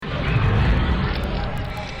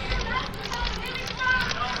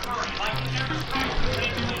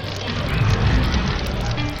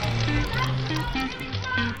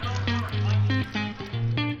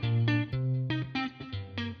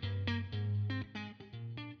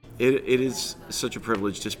It is such a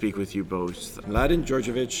privilege to speak with you both. Malden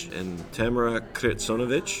Djordjevic and Tamara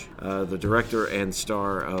Krcunovic, the director and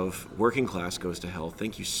star of Working Class Goes to Hell.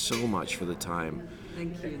 Thank you so much for the time.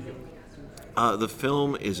 Thank you. The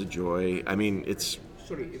film is a joy. I mean, it's...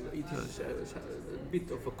 Sorry, it is a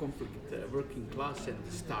bit of a conflict, Working Class and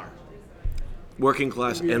the Star. Working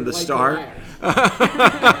Class and the like Star?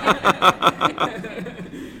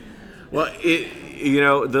 Well,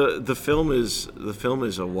 the film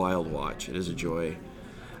is a wild watch. It is a joy.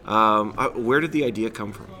 Where did the idea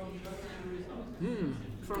come from?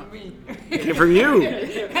 From me. It came from you.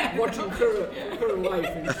 Watching her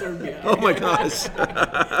life in Serbia. Oh my gosh.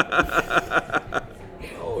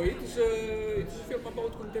 Oh, it's a film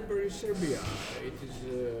about contemporary Serbia. It is.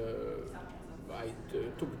 I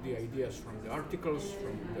took the ideas from the articles,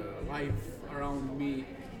 from the life around me,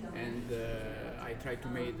 and I tried to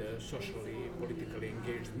make a socially, politically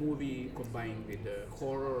engaged movie combined with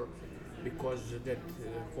horror, because that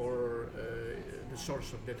horror, the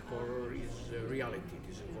source of that horror is reality.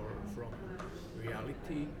 It is a horror from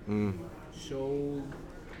reality. So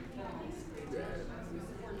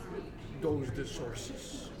those are the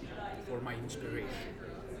sources for my inspiration.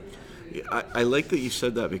 I like that you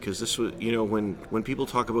said that, because this was, when people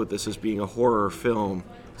talk about this as being a horror film,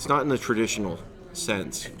 it's not in the traditional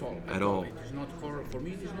sense at all. It is not horror. For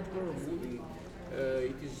me, it is not horror movie.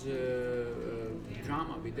 It is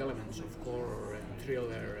drama with elements of horror and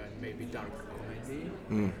thriller and maybe dark comedy.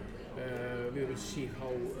 We will see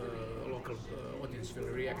how local audience will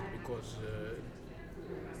react, because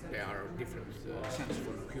there are different sense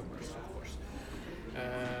for humor, of course.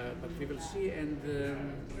 But we will see, and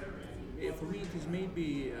for me it is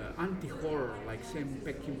maybe anti-horror, like Sam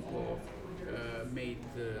Peckinpah made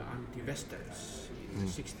anti-westerns in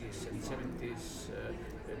the 60s and 70s.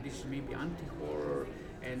 This is maybe anti-horror,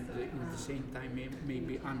 and in the same time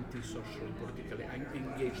maybe anti-social, politically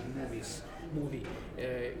engaged movie.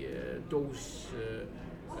 Those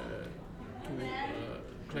two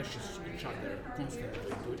clashes each other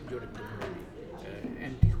constantly during the movie.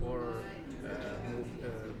 Anti-horror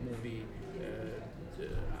movie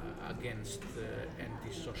against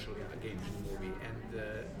anti-socially engaged movie, and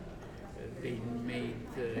they made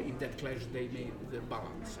in that clash they made the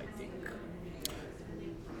balance, I think.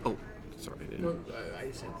 Oh, sorry. I didn't. No,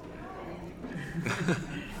 I said.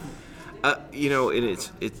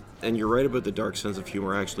 And you're right about the dark sense of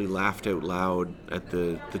humor. I actually laughed out loud at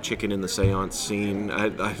the chicken in the seance scene.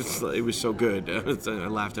 It was so good. I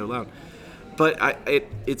laughed out loud. But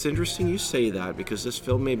it's interesting you say that, because this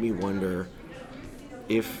film made me wonder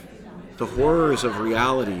if the horrors of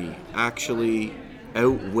reality actually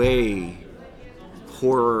outweigh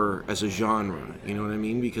horror as a genre. You know what I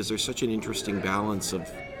mean? Because there's such an interesting balance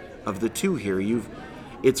of the two here.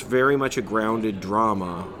 It's very much a grounded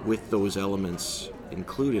drama with those elements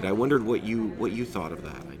included. I wondered what you thought of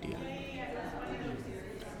that idea.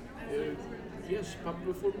 Yes, but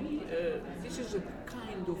for me, this is a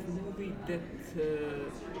kind of movie that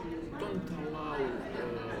don't allow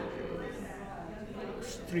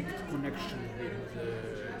strict connection with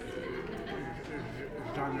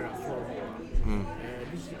genre formula.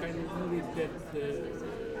 This is the kind of movie that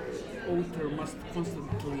author must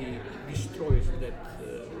constantly destroy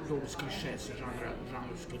those cliches,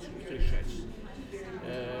 genre's cliches,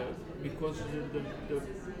 because the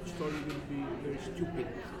story will be very stupid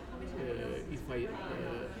if I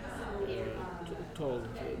told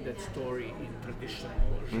that story in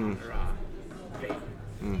traditional genre way.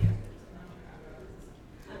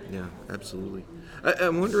 Yeah, absolutely.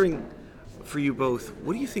 I'm wondering, for you both,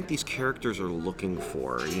 what do you think these characters are looking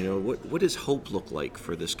for? What does hope look like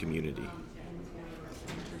for this community?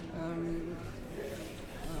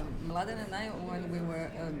 Malden and I, when we were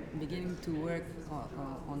beginning to work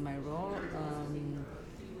on my role,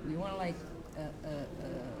 we were like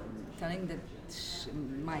telling that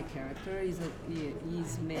my character is a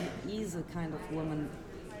kind of woman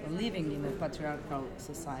living in a patriarchal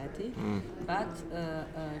society, but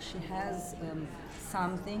she has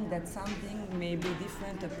something may be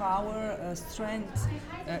different, a power, a strength,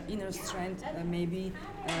 inner strength, maybe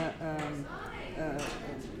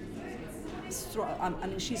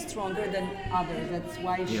she's stronger than others. That's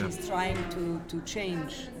why she's trying to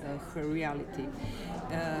change her reality.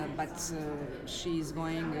 But she's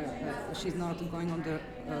not going on the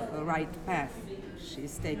right path.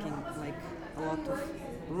 She's taking like a lot of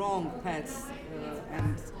wrong paths,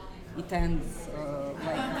 and it ends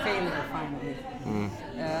like failure finally.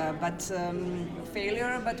 But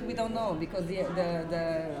failure, but we don't know, because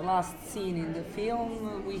the last scene in the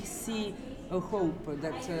film we see a hope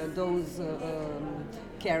that those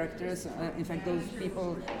characters, in fact, those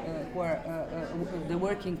people who are the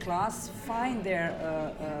working class,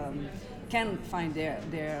 can find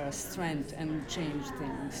their strength and change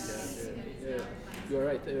things. You're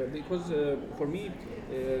right, because for me,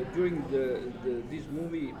 during this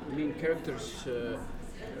movie, main characters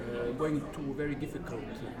going to very difficult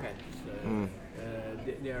path.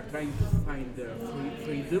 They are trying to find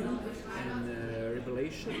freedom and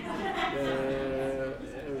revelation,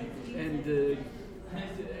 and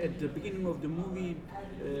at the beginning of the movie,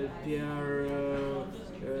 they are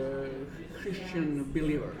Christian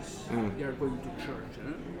believers. They are going to church.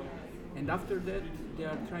 And after that, they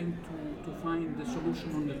are trying to find the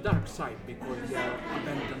solution on the dark side because they are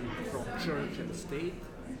abandoned from church and state.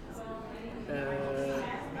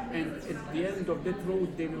 And at the end of that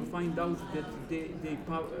road, they will find out that their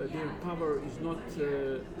power is not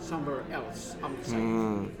somewhere else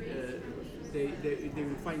outside. They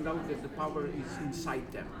will find out that the power is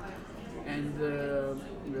inside them. And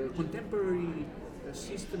contemporary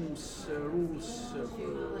systems, rules,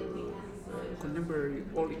 contemporary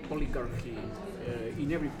oligarchy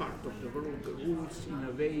in every part of the world rules in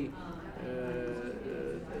a way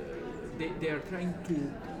they are trying to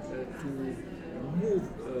move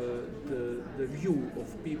the view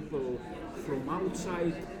of people from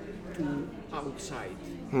outside to outside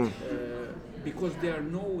because they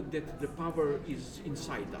know that the power is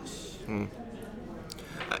inside us.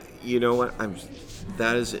 You know what?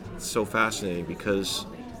 That is so fascinating because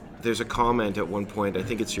there's a comment at one point. I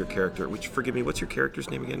think it's your character. Which, forgive me, what's your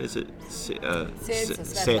character's name again? Is it Ceca.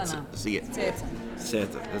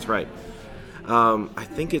 Ceca. That's right. I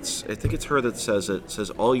think it's her that says it.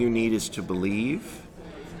 Says all you need is to believe,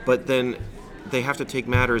 but then they have to take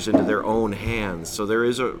matters into their own hands. So there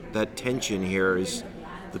is that tension here. Is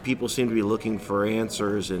the people seem to be looking for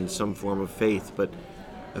answers in some form of faith, but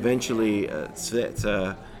eventually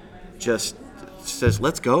Ceca just says,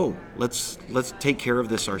 "Let's go. Let's take care of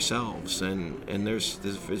this ourselves." And there's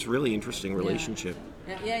this really interesting relationship.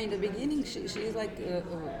 Yeah, in the beginning, she's like a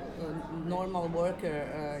normal worker.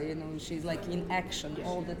 She's like in action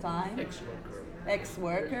all the time.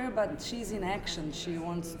 Ex-worker, but she's in action. She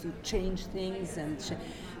wants to change things,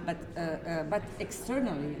 but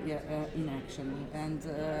externally in action. And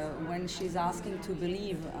when she's asking to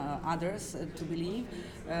believe others to believe,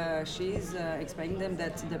 she's explaining them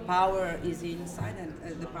that the power is inside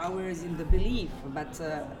and the power is in the belief. But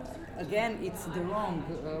again, it's the wrong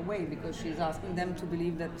way because she's asking them to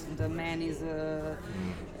believe that the man is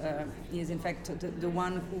in fact the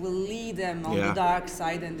one who will lead them on the dark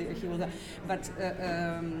side, and he will. But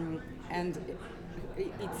and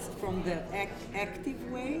it's from the active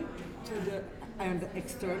way to the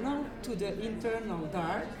external to the internal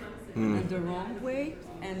dark and the wrong way,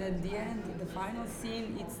 and at the end, the final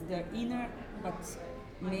scene, it's the inner but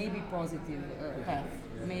maybe positive path,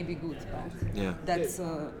 maybe good path. Yeah, that's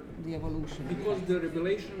the evolution. Because the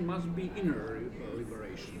revelation must be inner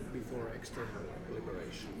liberation before external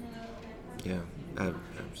liberation. Yeah.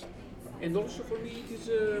 And also for me it is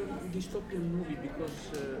a dystopian movie because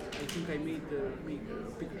I think I made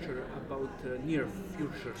a picture about near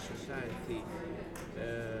future society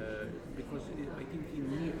because I think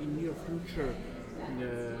in near future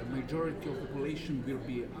the majority of the population will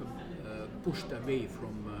be pushed away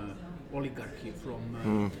from oligarchy, from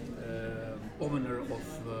owner of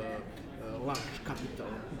large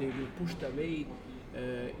capital. They will pushed away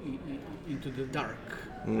into the dark,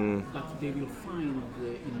 but they will find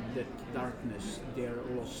in that darkness their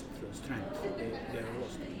lost strength, their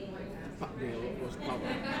lost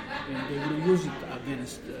power, and they will use it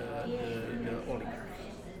against the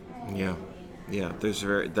oligarchy. Yeah. There's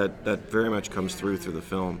that very much comes through the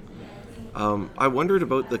film. I wondered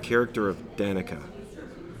about the character of Danica,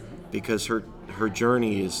 because her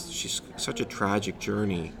journey she's such a tragic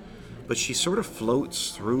journey. But she sort of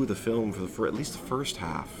floats through the film for at least the first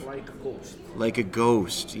half. Like a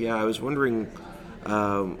ghost. Yeah, I was wondering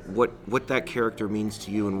what that character means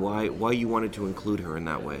to you and why you wanted to include her in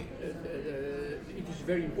that way. It is a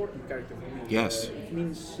very important character for me. Yes. It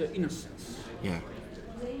means innocence. Yeah.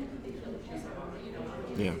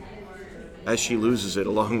 As she loses it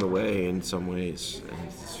along the way in some ways.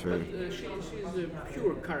 It's very... She is a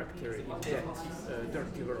pure character in that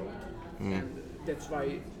dirty world. And that's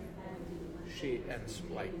why she ends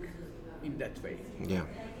like in that way. Yeah.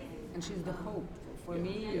 And she's the hope. For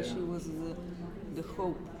me, she was the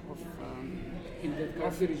hope of... in that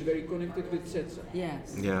character is very connected with Ceca.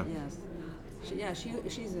 Yes. Yeah. Yes.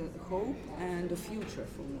 She's a hope and a future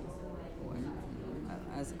for me,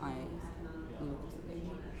 as I look today.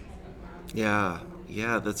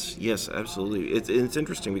 Yeah, yes, absolutely. It's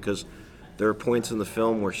interesting because there are points in the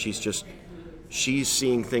film where she's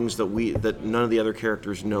seeing things that none of the other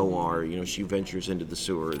characters know are. She ventures into the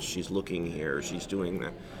sewers. She's looking here. She's doing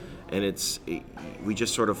that, and we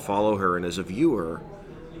just sort of follow her. And as a viewer,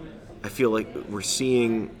 I feel like we're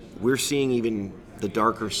seeing even the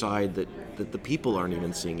darker side that the people aren't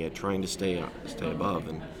even seeing yet, trying to stay above.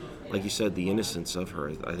 And like you said, the innocence of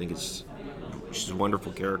her, I think she's a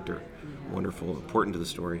wonderful character, wonderful, important to the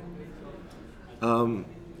story. I'm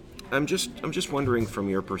just wondering, from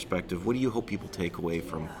your perspective, what do you hope people take away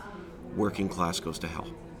from Working Class Goes to Hell?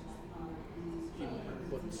 In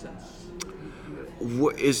what sense?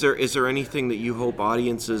 Is there anything that you hope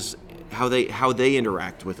audiences how they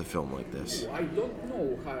interact with a film like this? I don't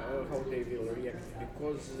know how they will react,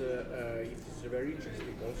 because it is very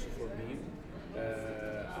interesting also for me.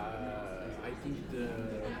 I think the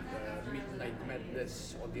Midnight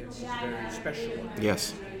Madness audience is very special.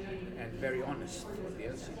 Yes. And very honest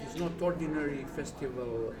audience. It is not ordinary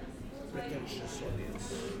festival pretentious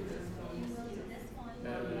audience.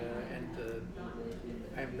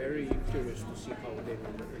 I'm very curious to see how they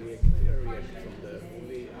will react from the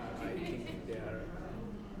movie. I think they are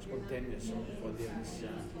spontaneous audience.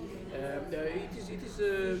 It is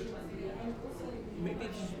maybe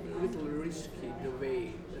it is a little risky the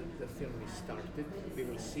way the film is started. We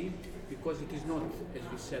will see, because it is not,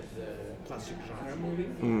 as we said, the classic genre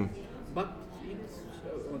movie. But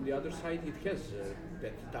on the other side, it has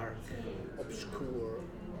that dark, obscure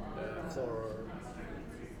horror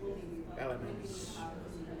elements.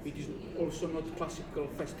 It is also not classical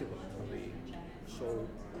festival movie, so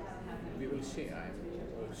we will see. I'm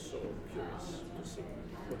also curious to see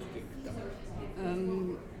what you think, Tamara.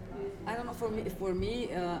 I don't know. For me,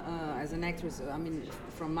 as an actress, I mean,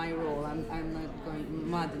 from my role, I'm not going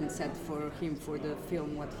mad and set for him for the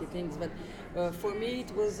film what he thinks. But for me,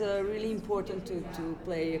 it was really important to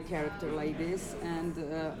play a character like this, and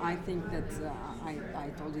I think that I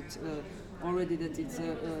told it already that it's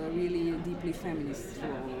a really deeply feminist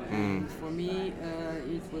role. And for me,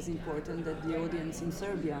 it was important that the audience in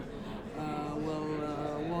Serbia will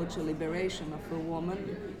watch a liberation of a woman,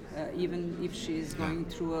 even if she's going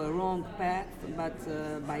through a wrong path, but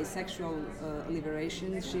bisexual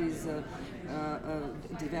liberation, she's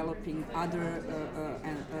developing other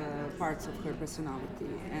parts of her personality.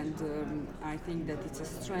 And I think that it's a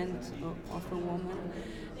strength of a woman.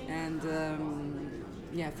 And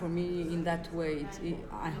for me, in that way,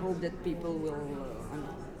 I hope that people will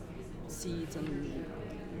see it. And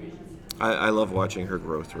I love watching her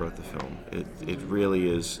grow throughout the film. It really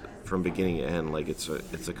is, from beginning to end, like it's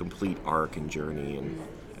a complete arc and journey, and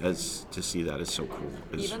as to see that is so cool.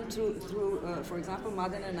 Even through for example,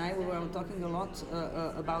 Malden and I, we were talking a lot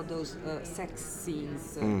about those sex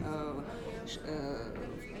scenes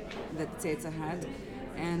that Ceca had.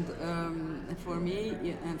 And for me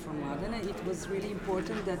and for Malden, it was really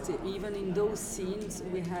important that even in those scenes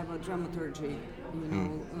we have a dramaturgy,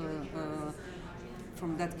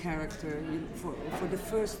 from that character. For the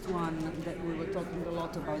first one, that we were talking a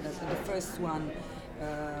lot about that. The first one,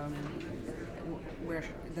 where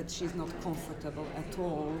that she's not comfortable at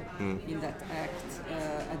all in that act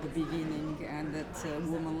at the beginning, and that a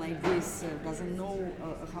woman like this doesn't know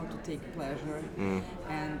how to take pleasure,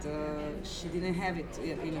 and she didn't have it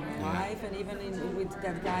in her life, and even with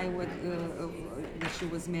that guy that she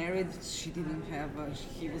was married, she didn't have.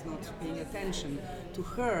 He was not paying attention to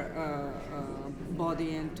her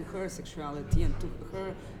body and to her sexuality and to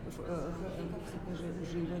her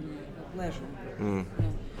pleasure.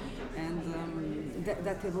 And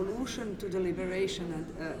that evolution to the liberation and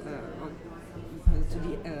to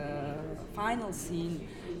the final scene,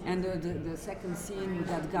 and the second scene with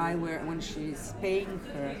that guy when she's paying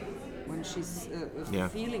her, when she's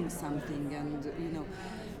feeling something, and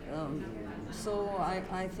so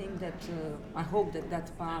I think that I hope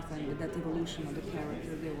that path and that evolution of the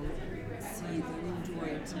character, they will see it and enjoy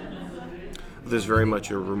it. There's very much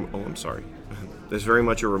There's very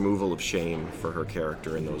much a removal of shame for her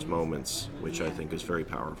character in those moments, which I think is very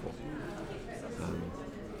powerful.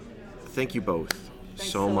 Thank you both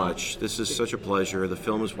so much. This is such a pleasure. The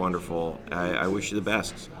film is wonderful. I wish you the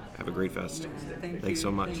best. Have a great fest. Thanks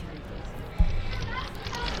so much.